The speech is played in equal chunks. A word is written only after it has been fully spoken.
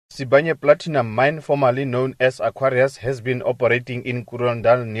Sibanye Platinum Mine, formerly known as Aquarius, has been operating in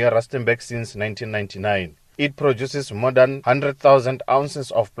Kurondal near Rustenburg since 1999. It produces more than 100,000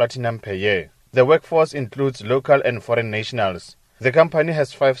 ounces of platinum per year. The workforce includes local and foreign nationals. The company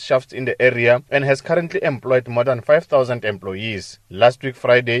has 5 shafts in the area and has currently employed more than 5,000 employees. Last week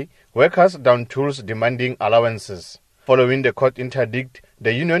Friday, workers downed tools demanding allowances. Following the court interdict,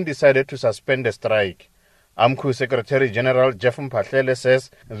 the union decided to suspend the strike. AMCU Secretary General Jeff Mphahlele says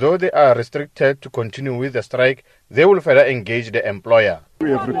though they are restricted to continue with the strike, they will further engage the employer.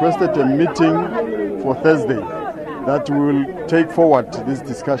 We have requested a meeting for Thursday that we will take forward these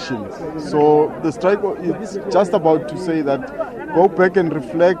discussions. So the strike is just about to say that go back and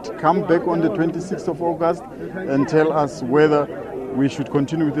reflect, come back on the 26th of August and tell us whether we should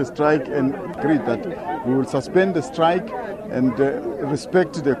continue with the strike, and agree that we will suspend the strike and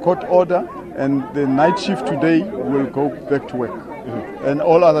respect the court order, and the night shift today will go back to work. And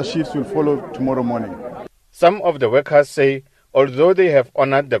all other shifts will follow tomorrow morning. Some of the workers say although they have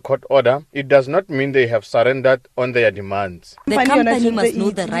honored the court order, it does not mean they have surrendered on their demands. The company must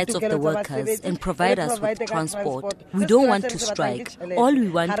know the rights of the workers and provide us with transport. We don't want to strike. All we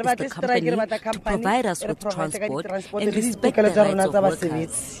want is the company to provide us with transport and respect the rights of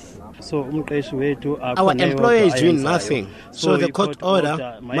workers. Our employer is doing nothing, so the court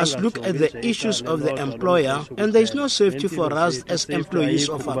order must look at the issues of the employer, and there is no safety for us as employees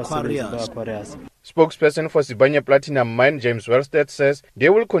of Aquarius. Spokesperson for Sibanye Platinum Mine, James Wellstead, says they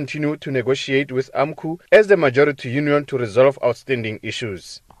will continue to negotiate with AMCU as the majority union to resolve outstanding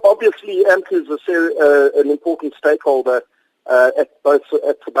issues. Obviously, AMCU is an important stakeholder at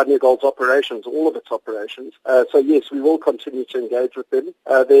Sibanye Gold's operations, all of its operations. So yes, we will continue to engage with them.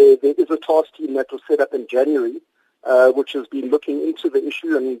 There is a task team that was set up in January, which has been looking into the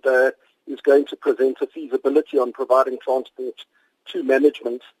issue and is going to present a feasibility on providing transport to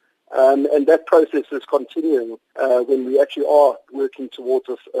management. And that process is continuing when we actually are working towards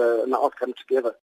an outcome together.